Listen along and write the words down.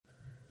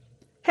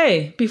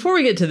Hey, before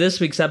we get to this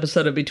week's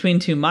episode of Between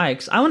Two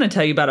Mics, I want to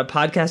tell you about a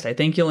podcast I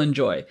think you'll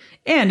enjoy.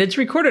 And it's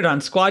recorded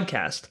on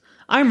Squadcast.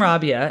 I'm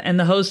Rabia and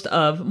the host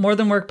of More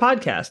Than Work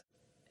Podcast.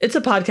 It's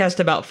a podcast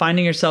about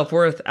finding your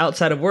self-worth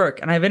outside of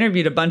work, and I've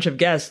interviewed a bunch of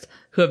guests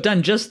who have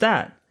done just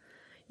that.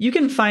 You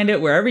can find it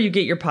wherever you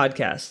get your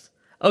podcasts.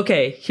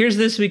 Okay, here's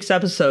this week's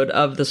episode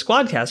of the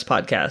Squadcast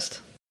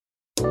podcast.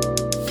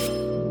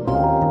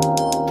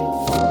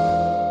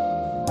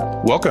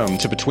 Welcome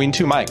to Between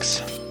Two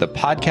Mics, the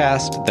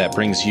podcast that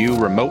brings you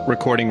remote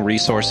recording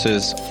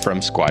resources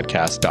from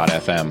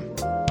Squadcast.fm.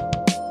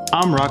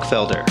 I'm Rock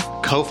Felder,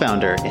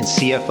 co-founder and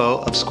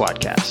CFO of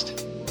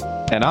Squadcast.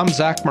 And I'm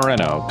Zach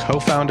Moreno,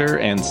 co-founder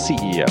and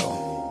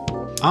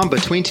CEO. On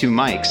Between Two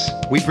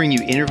Mics, we bring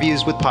you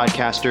interviews with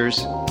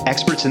podcasters,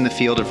 experts in the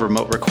field of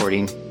remote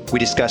recording. We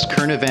discuss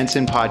current events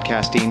in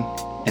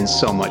podcasting, and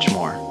so much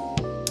more.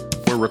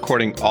 We're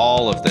recording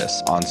all of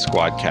this on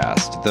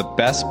Squadcast, the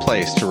best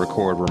place to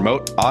record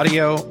remote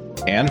audio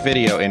and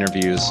video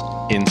interviews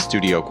in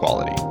studio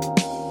quality.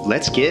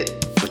 Let's get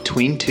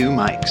Between Two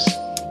Mics.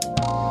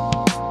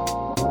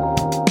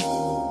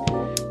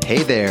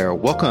 Hey there,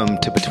 welcome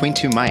to Between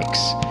Two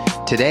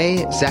Mics.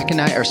 Today, Zach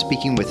and I are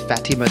speaking with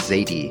Fatima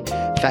Zaidi.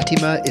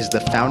 Fatima is the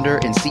founder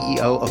and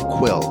CEO of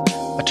Quill,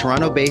 a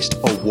Toronto-based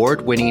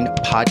award-winning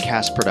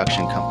podcast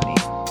production company.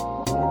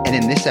 And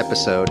in this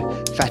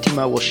episode,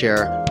 Fatima will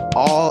share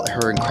all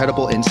her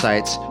incredible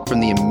insights from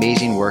the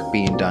amazing work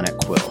being done at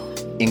Quill,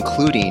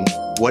 including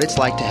what it's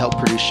like to help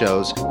produce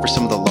shows for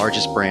some of the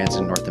largest brands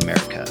in North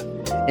America.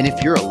 And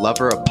if you're a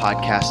lover of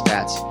podcast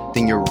stats,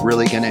 then you're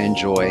really going to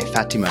enjoy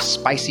Fatima's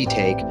spicy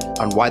take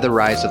on why the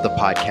rise of the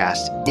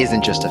podcast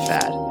isn't just a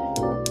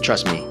fad.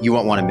 Trust me, you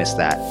won't want to miss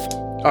that.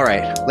 All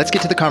right, let's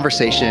get to the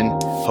conversation.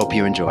 Hope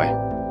you enjoy.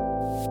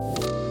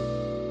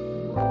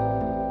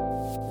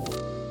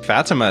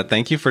 Fatima,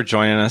 thank you for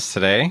joining us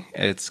today.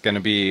 It's going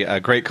to be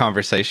a great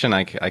conversation,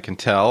 I can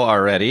tell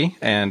already.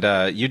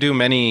 And you do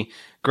many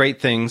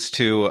great things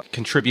to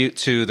contribute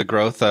to the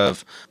growth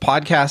of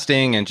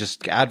podcasting and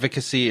just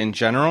advocacy in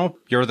general.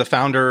 You're the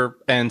founder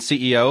and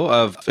CEO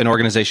of an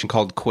organization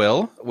called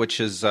Quill,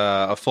 which is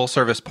a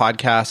full-service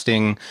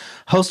podcasting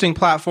hosting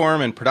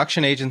platform and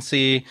production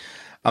agency,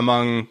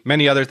 among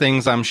many other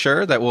things, I'm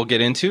sure, that we'll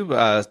get into,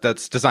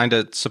 that's designed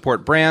to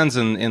support brands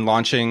in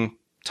launching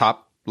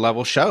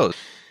top-level shows.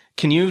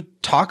 Can you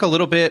talk a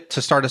little bit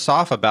to start us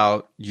off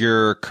about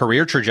your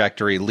career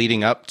trajectory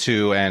leading up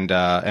to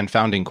and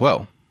founding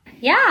Quill?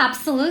 Yeah,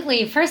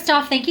 absolutely. First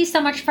off, thank you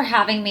so much for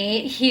having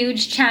me.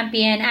 Huge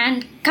champion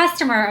and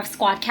customer of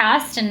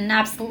Squadcast, and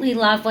absolutely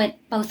love what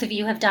both of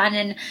you have done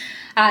in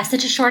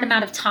such a short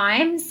amount of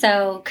time.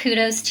 So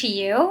kudos to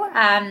you.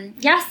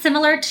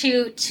 Similar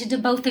to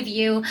both of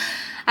you.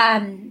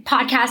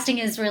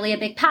 Podcasting is really a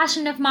big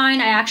passion of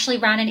mine. I actually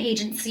ran an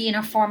agency in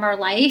a former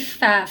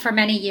life for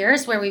many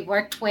years where we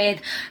worked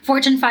with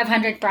Fortune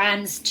 500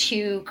 brands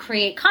to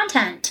create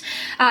content.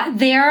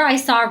 There I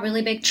saw a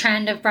really big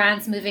trend of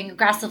brands moving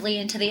aggressively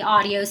into the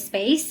audio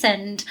space.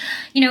 And,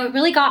 it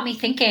really got me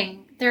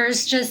thinking.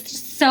 There's just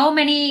so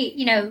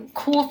many,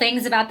 cool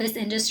things about this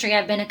industry.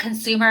 I've been a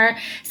consumer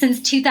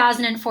since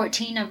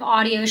 2014 of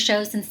audio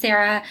shows since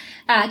Sarah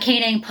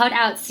Koenig put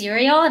out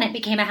Serial, and it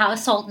became a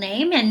household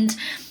name. And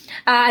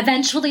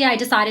eventually I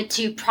decided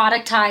to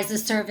productize the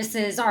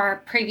services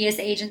our previous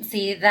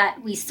agency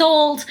that we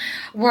sold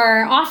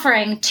were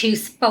offering to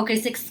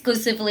focus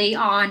exclusively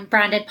on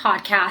branded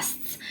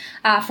podcasts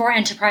for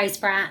enterprise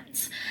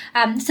brands.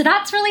 So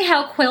that's really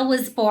how Quill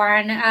was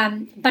born.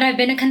 But I've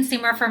been a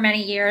consumer for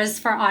many years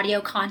for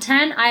audio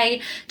content.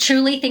 I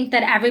truly think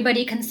that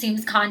everybody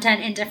consumes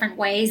content in different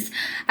ways.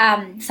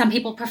 Some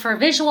people prefer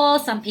visual,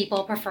 some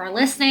people prefer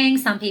listening,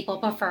 some people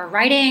prefer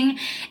writing.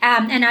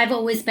 And I've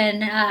always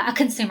been a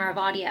consumer of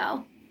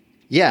audio.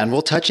 Yeah, and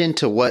we'll touch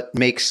into what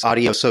makes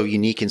audio so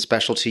unique and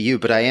special to you.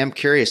 But I am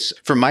curious,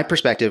 from my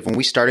perspective, when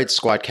we started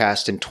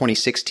Squadcast in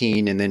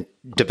 2016 and then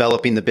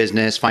developing the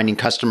business, finding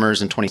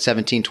customers in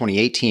 2017,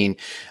 2018,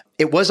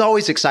 it was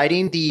always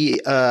exciting,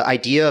 the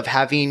idea of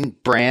having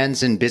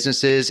brands and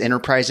businesses,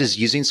 enterprises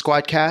using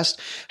Squadcast.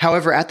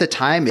 However, at the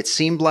time, it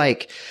seemed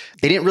like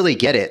they didn't really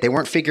get it. They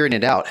weren't figuring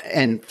it out.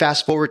 And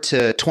fast forward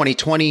to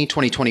 2020,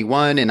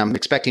 2021, and I'm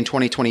expecting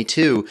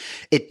 2022,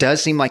 it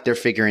does seem like they're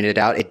figuring it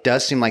out. It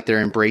does seem like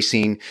they're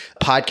embracing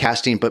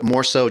podcasting, but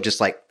more so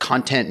just like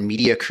content and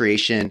media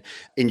creation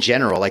in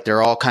general. Like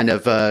they're all kind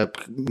of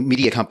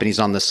media companies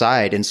on the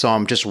side. And so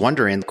I'm just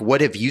wondering, what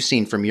have you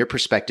seen from your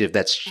perspective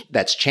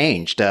that's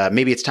changed?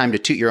 Maybe it's time to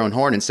toot your own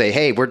horn and say,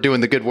 hey, we're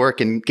doing the good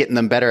work and getting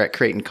them better at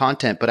creating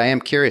content. But I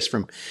am curious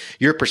from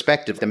your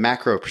perspective, the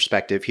macro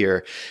perspective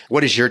here,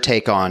 what is your take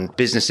on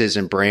businesses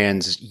and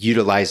brands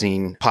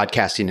utilizing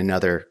podcasting and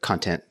other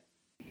content?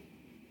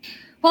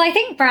 Well, I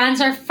think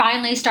brands are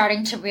finally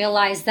starting to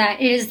realize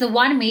that it is the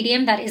one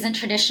medium that isn't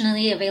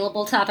traditionally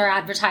available to other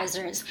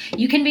advertisers.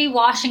 You can be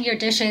washing your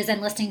dishes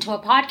and listening to a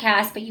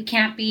podcast, but you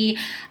can't be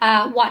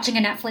watching a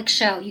Netflix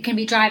show. You can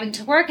be driving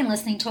to work and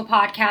listening to a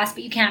podcast,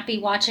 but you can't be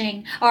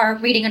watching or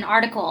reading an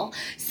article.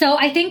 So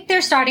I think they're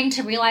starting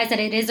to realize that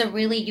it is a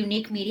really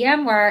unique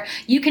medium where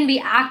you can be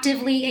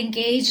actively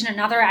engaged in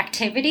another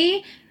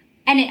activity,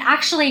 and it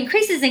actually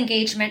increases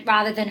engagement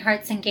rather than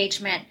hurts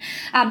engagement.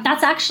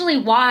 That's actually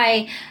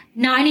why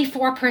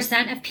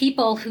 94% of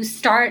people who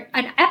start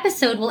an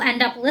episode will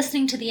end up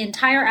listening to the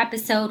entire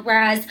episode,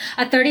 whereas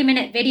a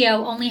 30-minute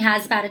video only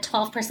has about a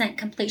 12%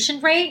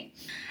 completion rate.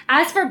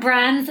 As for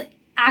brands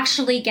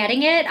actually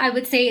getting it, I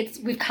would say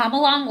we've come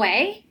a long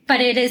way, but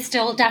it is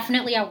still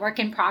definitely a work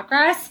in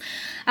progress.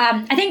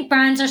 I think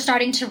brands are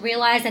starting to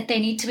realize that they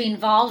need to be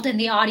involved in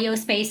the audio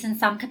space in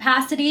some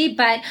capacity,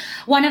 but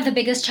one of the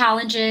biggest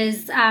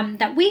challenges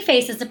that we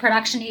face as a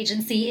production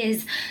agency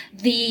is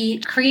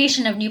the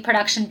creation of new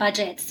production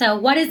budgets. So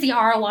what is the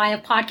ROI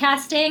of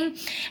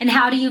podcasting, and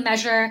how do you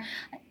measure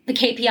the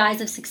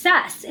KPIs of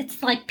success?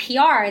 It's like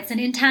PR. It's an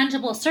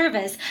intangible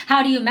service.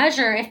 How do you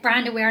measure if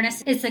brand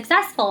awareness is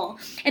successful?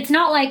 It's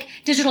not like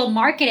digital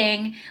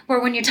marketing,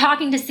 where when you're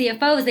talking to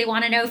CFOs, they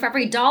want to know for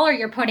every dollar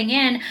you're putting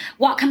in,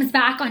 what comes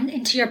back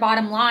into your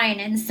bottom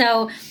line. And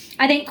so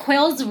I think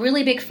Quill's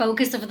really big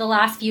focus over the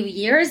last few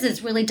years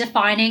is really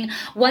defining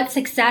what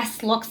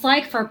success looks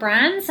like for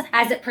brands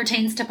as it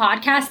pertains to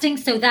podcasting,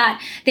 so that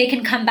they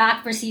can come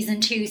back for season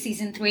 2,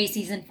 season 3,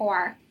 season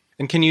 4.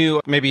 And can you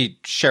maybe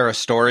share a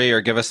story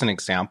or give us an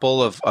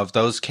example of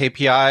those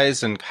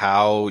KPIs and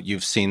how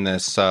you've seen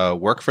this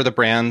work for the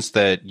brands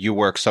that you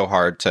work so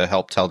hard to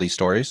help tell these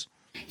stories?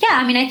 Yeah,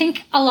 I mean, I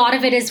think a lot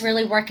of it is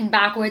really working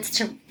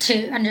backwards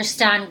to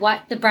understand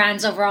what the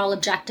brand's overall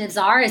objectives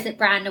are. Is it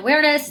brand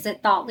awareness? Is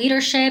it thought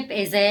leadership?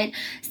 Is it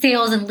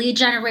sales and lead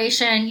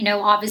generation? You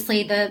know,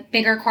 obviously the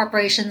bigger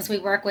corporations we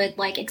work with,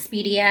 like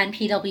Expedia and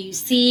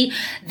PwC,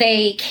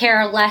 they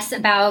care less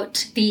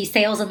about the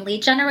sales and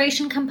lead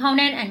generation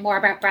component and more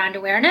about brand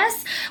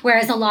awareness.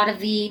 Whereas a lot of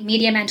the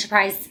medium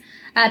enterprise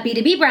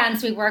B2B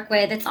brands we work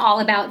with, it's all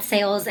about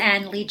sales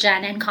and lead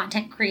gen and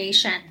content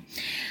creation.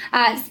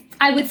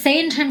 I would say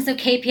in terms of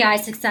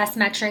KPI success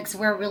metrics,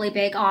 we're really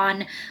big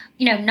on,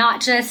 not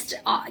just,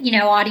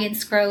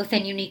 audience growth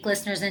and unique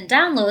listeners and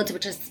downloads,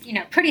 which is,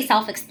 pretty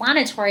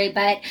self-explanatory,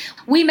 but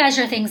we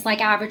measure things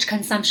like average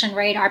consumption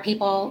rate. Are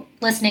people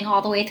listening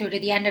all the way through to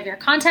the end of your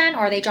content, or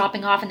are they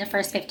dropping off in the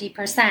first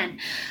 50%?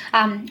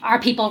 Are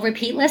people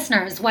repeat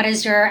listeners? What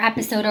is your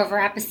episode over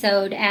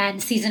episode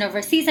and season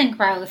over season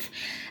growth?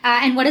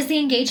 And what is the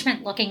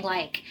engagement looking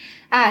like?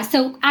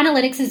 So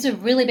analytics is a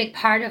really big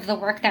part of the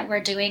work that we're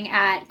doing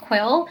at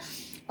Quill.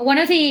 One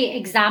of the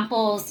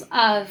examples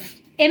of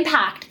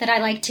impact that I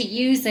like to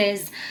use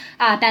is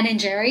Ben &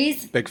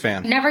 Jerry's. Big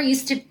fan. Never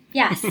used to.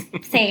 Yes,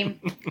 same.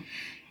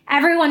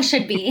 Everyone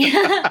should be.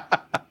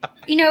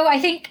 I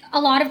think a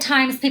lot of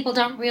times people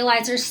don't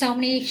realize there's so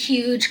many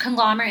huge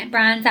conglomerate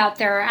brands out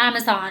there,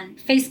 Amazon,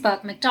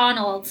 Facebook,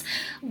 McDonald's.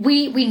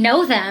 We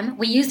know them,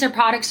 we use their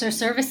products or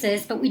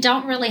services, but we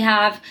don't really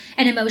have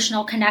an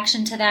emotional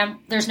connection to them.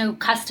 There's no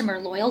customer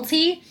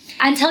loyalty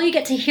until you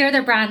get to hear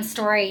their brand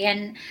story.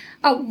 And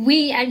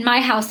we, in my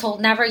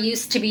household, never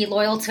used to be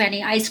loyal to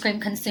any ice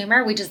cream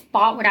consumer. We just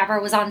bought whatever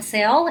was on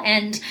sale.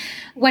 And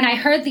when I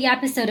heard the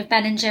episode of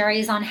Ben &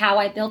 Jerry's on how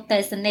I built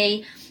this, and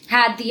they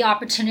had the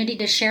opportunity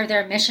to share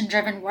their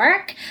mission-driven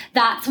work,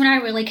 that's when I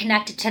really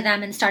connected to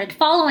them and started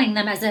following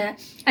them as a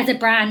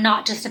brand,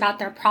 not just about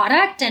their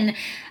product. And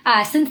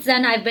since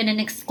then, I've been an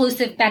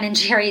exclusive Ben &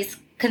 Jerry's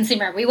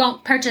consumer. We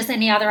won't purchase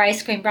any other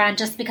ice cream brand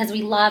just because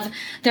we love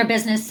their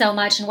business so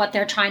much and what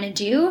they're trying to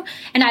do.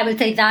 And I would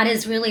say that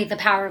is really the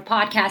power of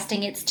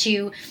podcasting. It's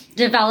to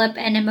develop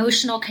an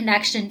emotional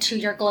connection to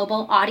your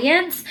global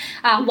audience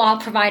while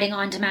providing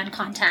on-demand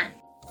content.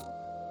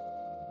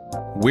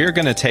 We're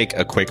going to take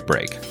a quick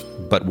break,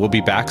 but we'll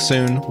be back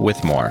soon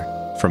with more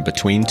from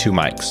Between Two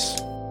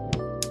Mics.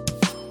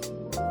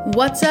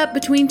 What's up,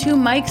 Between Two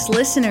Mics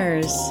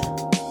listeners?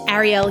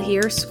 Ariel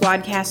here,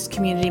 Squadcast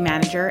Community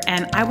Manager,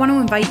 and I want to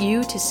invite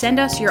you to send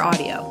us your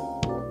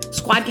audio.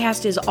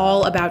 Squadcast is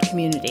all about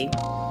community,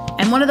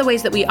 and one of the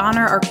ways that we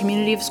honor our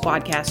community of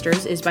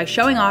Squadcasters is by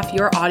showing off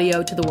your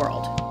audio to the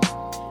world.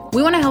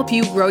 We want to help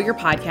you grow your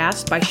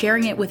podcast by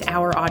sharing it with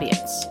our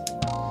audience.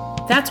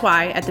 That's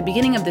why, at the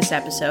beginning of this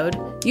episode,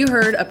 you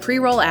heard a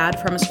pre-roll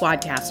ad from a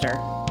Squadcaster.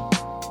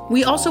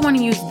 We also want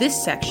to use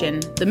this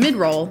section, the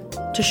mid-roll,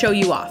 to show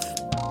you off.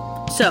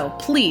 So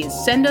please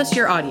send us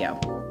your audio.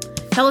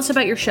 Tell us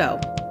about your show.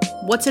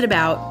 What's it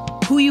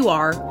about? Who you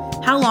are?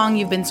 How long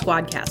you've been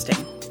Squadcasting?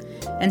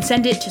 And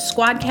send it to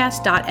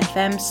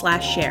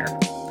squadcast.fm/share.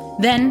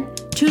 Then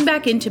tune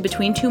back into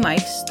Between Two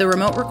Mics, the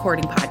remote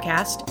recording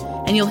podcast,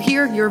 and you'll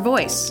hear your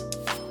voice.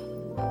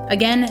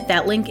 Again,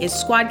 that link is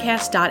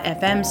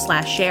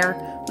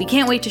squadcast.fm/share. We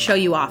can't wait to show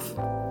you off.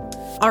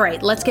 All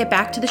right, let's get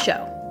back to the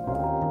show.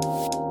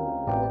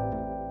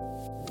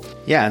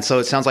 Yeah. And so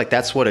it sounds like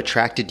that's what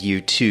attracted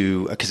you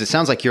to, because it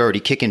sounds like you're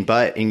already kicking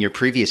butt in your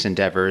previous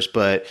endeavors,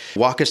 but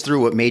walk us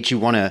through what made you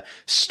want to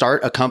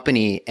start a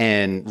company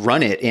and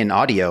run it in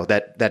audio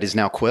that is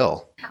now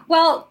Quill.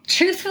 Well,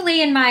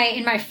 truthfully, in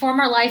my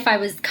former life, I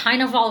was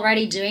kind of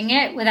already doing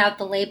it without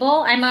the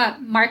label. I'm a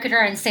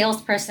marketer and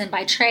salesperson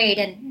by trade,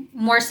 and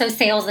more so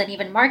sales than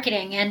even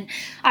marketing. And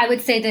I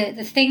would say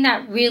the thing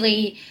that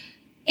really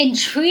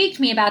intrigued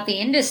me about the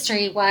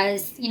industry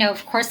was,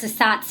 of course, the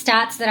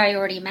stats that I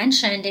already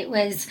mentioned. It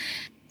was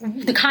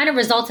the kind of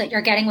results that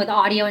you're getting with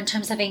audio in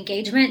terms of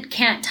engagement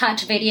can't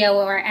touch video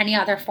or any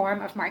other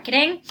form of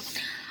marketing.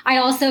 I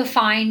also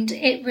find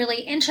it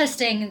really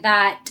interesting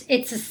that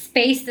it's a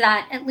space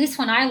that, at least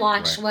when I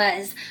launched,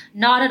 was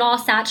not at all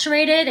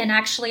saturated. And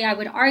actually, I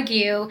would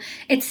argue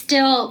it's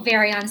still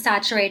very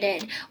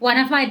unsaturated. One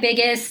of my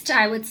biggest,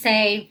 I would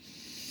say,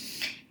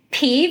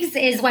 peeves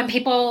is when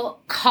people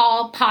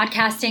call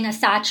podcasting a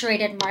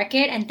saturated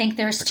market and think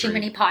there's too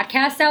many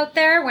podcasts out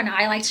there, when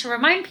I like to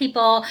remind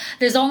people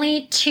there's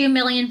only 2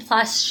 million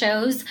plus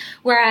shows,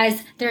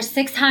 whereas there's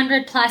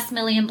 600 plus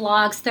million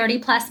blogs, 30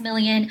 plus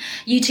million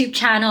YouTube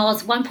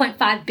channels,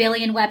 1.5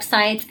 billion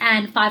websites,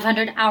 and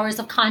 500 hours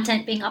of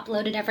content being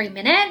uploaded every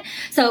minute.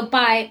 So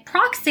by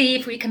proxy,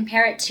 if we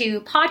compare it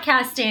to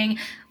podcasting,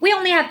 we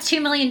only have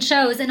 2 million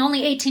shows and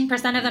only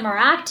 18% of them are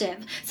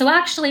active. So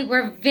actually,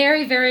 we're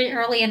very, very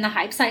early in the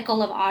hype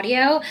cycle of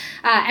audio,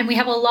 and we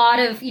have a lot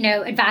of,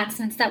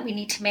 advancements that we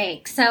need to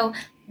make. So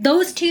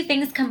those two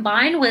things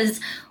combined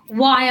was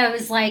why I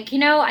was like,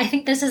 I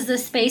think this is the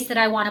space that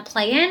I want to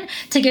play in,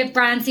 to give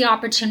brands the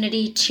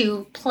opportunity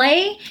to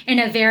play in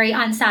a very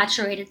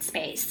unsaturated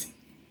space.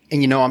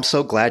 And I'm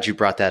so glad you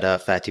brought that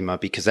up, Fatima,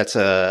 because that's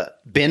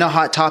been a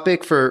hot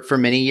topic for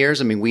many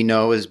years. I mean, we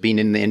know as being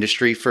in the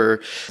industry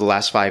for the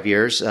last 5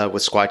 years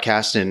with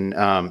Squadcast,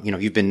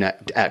 and you've been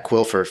at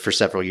Quill for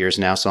several years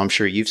now, so I'm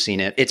sure you've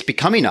seen it. It's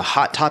becoming a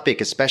hot topic,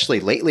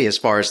 especially lately, as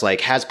far as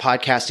has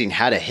podcasting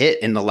had a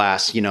hit in the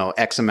last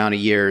X amount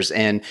of years,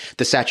 and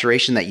the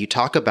saturation that you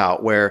talk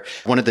about. Where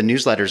one of the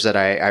newsletters that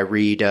I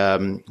read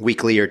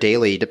weekly or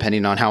daily,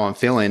 depending on how I'm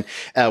feeling,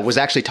 was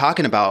actually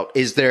talking about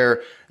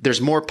there's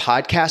more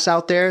podcasts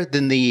out there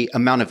than the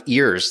amount of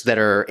ears that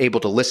are able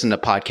to listen to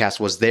podcasts,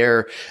 was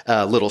their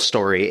little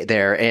story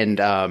there. And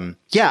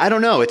I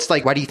don't know. It's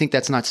like, why do you think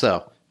that's not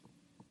so?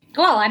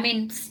 Well, I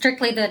mean,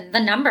 strictly the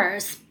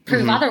numbers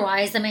prove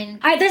otherwise. I mean,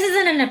 this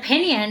isn't an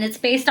opinion. It's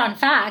based on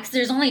facts.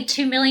 There's only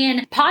 2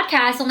 million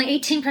podcasts. Only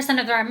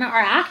 18% of them are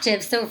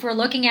active. So if we're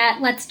looking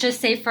at, let's just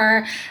say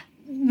for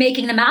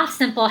making the math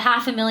simple,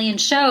 500,000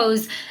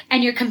 shows,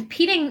 and you're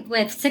competing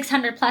with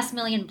 600 plus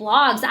million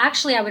blogs,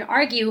 actually, I would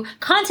argue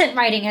content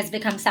writing has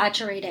become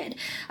saturated.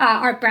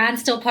 Are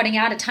brands still putting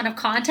out a ton of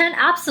content?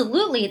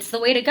 Absolutely. It's the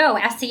way to go.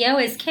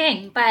 SEO is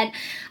king. But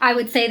I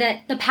would say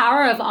that the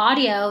power of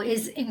audio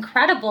is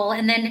incredible.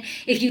 And then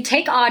if you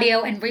take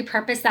audio and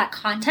repurpose that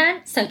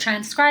content, so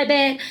transcribe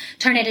it,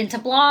 turn it into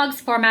blogs,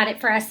 format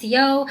it for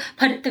SEO,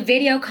 put the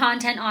video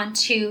content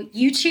onto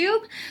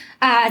YouTube,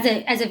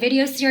 as a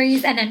video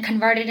series, and then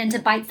convert it into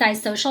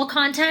bite-sized social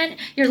content,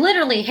 you're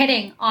literally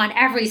hitting on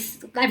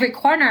every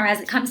corner as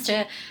it comes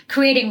to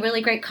creating really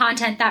great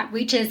content that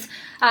reaches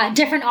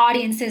different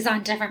audiences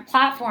on different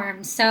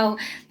platforms. So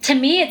to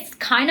me, it's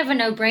kind of a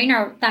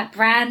no-brainer that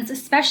brands,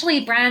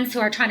 especially brands who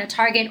are trying to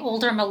target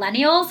older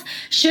millennials,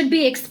 should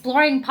be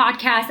exploring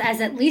podcasts as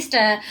at least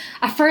a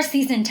first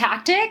season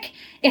tactic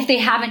if they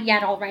haven't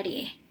yet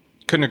already.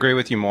 Couldn't agree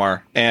with you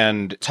more.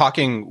 And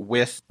talking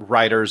with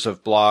writers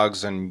of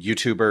blogs and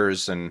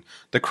YouTubers and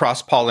the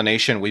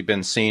cross-pollination we've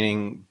been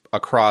seeing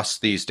across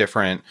these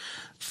different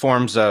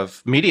forms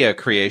of media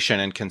creation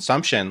and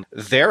consumption,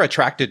 they're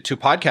attracted to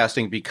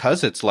podcasting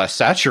because it's less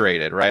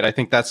saturated, right? I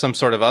think that's some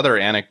sort of other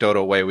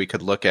anecdotal way we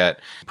could look at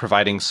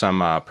providing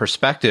some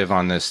perspective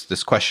on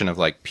this question of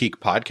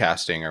peak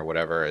podcasting or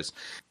whatever. Is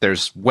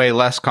there's way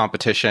less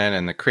competition,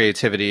 and the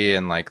creativity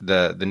and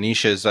the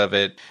niches of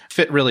it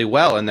fit really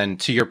well. And then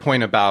to your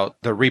point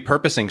about the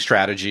repurposing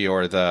strategy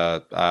or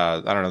the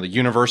the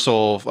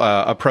universal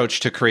approach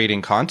to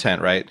creating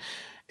content, right?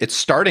 It's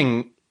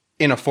starting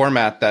in a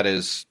format that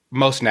is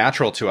most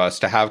natural to us,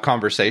 to have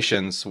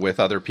conversations with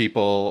other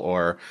people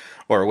or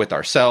with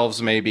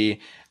ourselves maybe,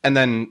 and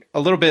then a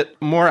little bit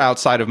more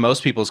outside of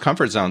most people's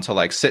comfort zone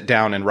to sit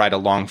down and write a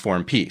long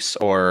form piece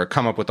or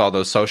come up with all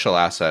those social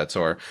assets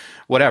or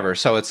whatever.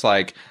 So it's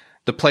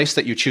the place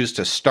that you choose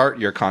to start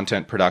your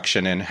content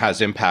production in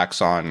has impacts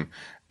on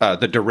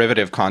the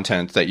derivative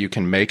content that you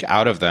can make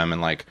out of them,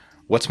 and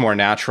what's more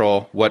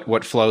natural,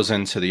 what flows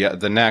into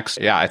the next.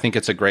 Yeah, I think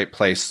it's a great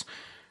place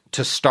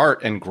to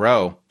start and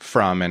grow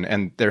from.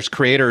 And there's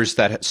creators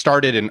that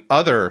started in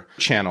other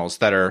channels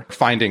that are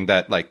finding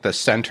that the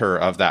center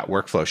of that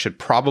workflow should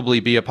probably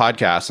be a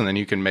podcast. And then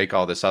you can make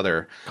all this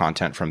other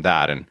content from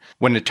that. And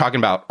when you're talking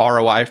about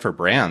ROI for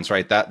brands,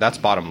 right, that's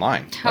bottom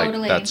line.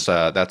 Totally.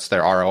 That's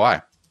their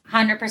ROI.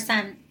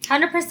 100%.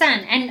 100%.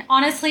 And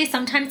honestly,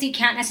 sometimes you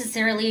can't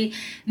necessarily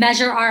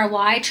measure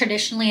ROI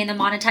traditionally in the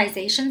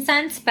monetization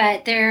sense,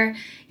 but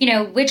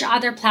which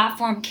other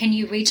platform can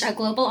you reach a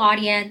global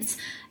audience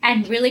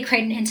and really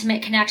create an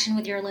intimate connection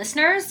with your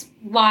listeners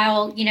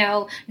while,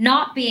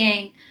 not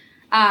being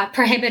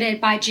prohibited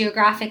by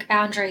geographic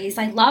boundaries.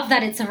 I love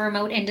that it's a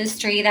remote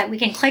industry, that we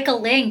can click a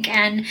link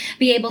and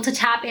be able to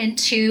tap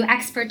into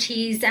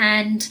expertise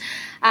and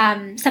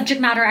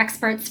subject matter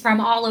experts from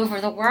all over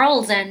the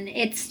world. And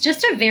it's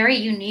just a very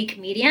unique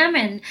medium.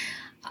 And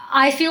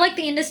I feel like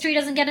the industry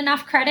doesn't get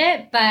enough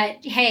credit,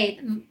 but hey,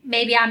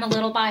 maybe I'm a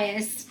little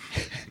biased.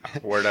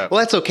 Word up. Well,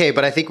 that's okay.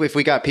 But I think if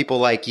we got people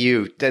like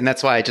you, and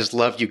that's why I just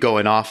loved you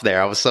going off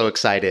there. I was so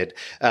excited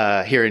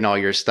hearing all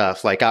your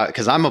stuff,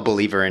 because I'm a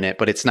believer in it,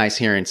 but it's nice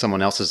hearing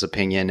someone else's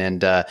opinion.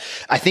 And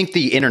I think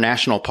the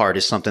international part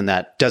is something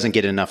that doesn't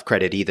get enough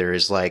credit either,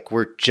 is like,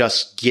 we're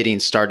just getting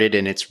started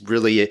and it's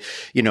really,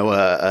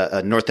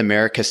 a North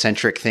America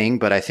centric thing.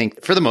 But I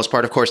think for the most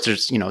part, of course,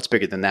 there's, it's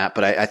bigger than that.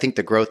 But I think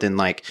the growth in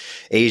like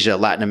Asia,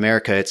 Latin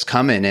America, it's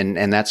coming.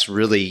 And that's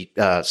really,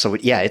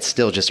 it's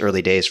still just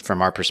early days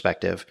from our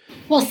perspective.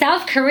 Well,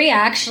 South Korea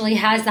actually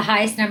has the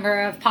highest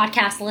number of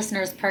podcast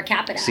listeners per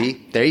capita.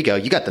 See, there you go.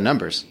 You got the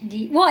numbers.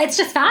 Well, it's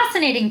just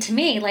fascinating to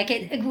me.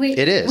 It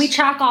is. We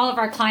track all of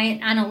our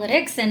client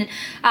analytics, and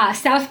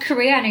South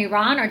Korea and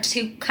Iran are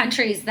two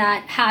countries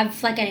that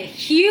have like a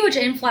huge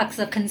influx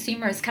of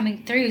consumers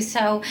coming through.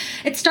 So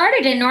it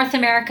started in North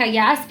America,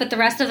 yes, but the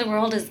rest of the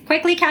world is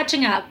quickly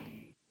catching up.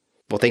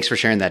 Well, thanks for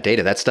sharing that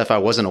data. That's stuff I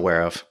wasn't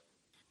aware of.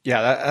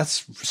 Yeah,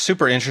 that's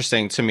super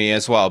interesting to me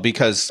as well,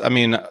 because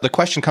the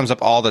question comes up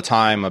all the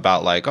time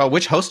about like,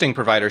 which hosting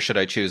provider should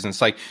I choose? And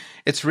it's like,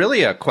 it's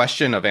really a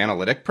question of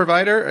analytics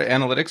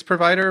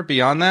provider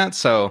beyond that.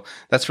 So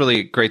that's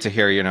really great to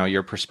hear,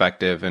 your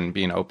perspective and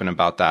being open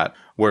about that.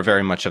 We're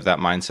very much of that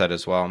mindset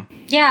as well.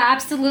 Yeah,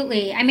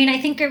 absolutely.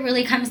 I think it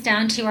really comes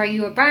down to, are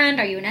you a brand?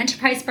 Are you an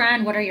enterprise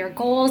brand? What are your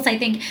goals? I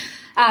think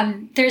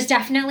there's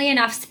definitely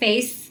enough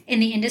space in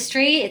the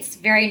industry. It's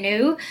very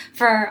new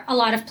for a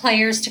lot of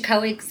players to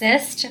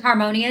coexist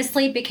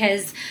harmoniously,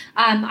 because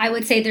I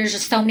would say there's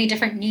just so many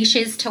different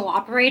niches to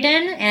operate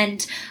in.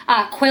 And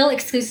Quill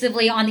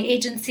exclusively on the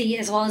agency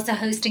as well as the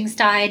hosting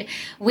side,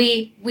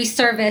 we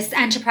service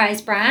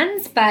enterprise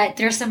brands, but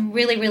there's some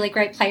really, really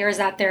great players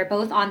out there,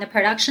 both on the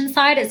production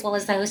side as well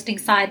as the hosting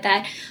side,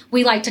 that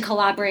we like to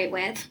collaborate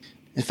with.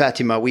 And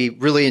Fatima, we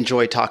really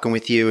enjoyed talking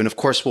with you. And of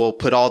course, we'll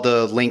put all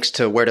the links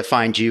to where to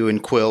find you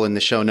and Quill in the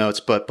show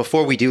notes. But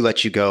before we do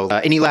let you go,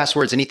 any last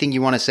words, anything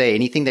you want to say,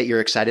 anything that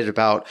you're excited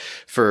about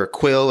for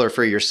Quill or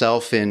for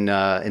yourself in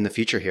the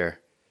future here?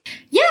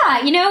 Yeah,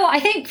 I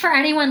think for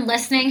anyone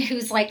listening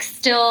who's like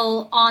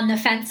still on the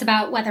fence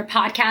about whether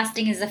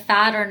podcasting is a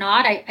fad or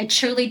not, I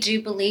truly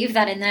do believe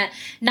that in the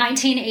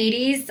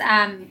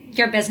 1980s,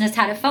 your business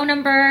had a phone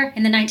number.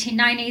 In the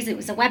 1990s, it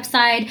was a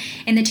website.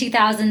 In the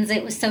 2000s,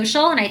 it was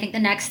social. And I think the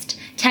next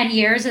 10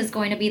 years is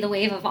going to be the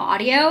wave of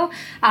audio.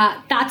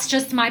 That's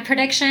just my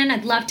prediction.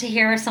 I'd love to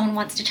hear if someone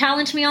wants to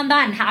challenge me on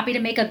that, and happy to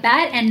make a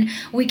bet. And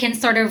we can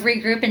sort of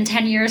regroup in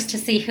 10 years to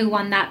see who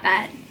won that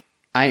bet.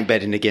 I ain't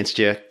betting against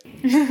you.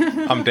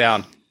 I'm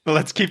down. Well,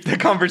 let's keep the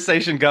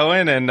conversation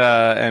going,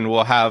 and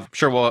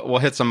we'll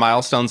hit some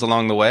milestones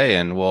along the way,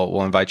 and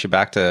we'll invite you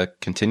back to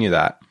continue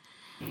that.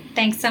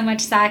 Thanks so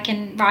much, Zach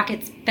and Rock.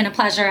 It's been a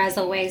pleasure as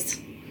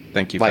always.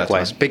 Thank you.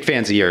 Likewise. Fatima. Big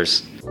fans of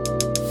yours.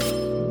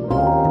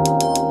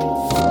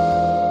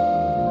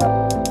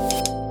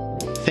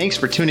 Thanks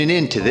for tuning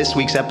in to this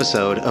week's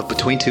episode of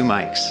Between Two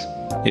Mics.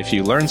 If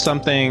you learned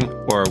something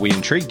or we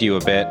intrigued you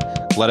a bit,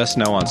 let us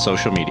know on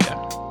social media.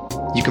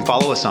 You can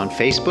follow us on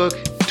Facebook,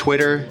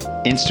 Twitter,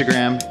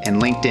 Instagram, and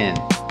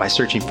LinkedIn by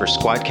searching for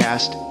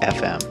Squadcast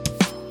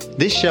FM.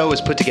 This show is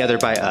put together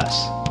by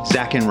us,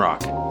 Zach and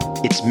Rock.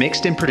 It's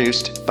mixed and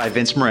produced by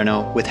Vince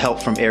Moreno with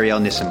help from Ariel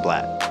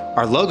Nissenblatt.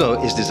 Our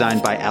logo is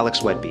designed by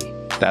Alex Wedby.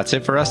 That's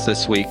it for us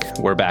this week.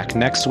 We're back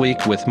next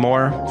week with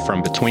more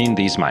from Between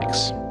These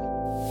Mics.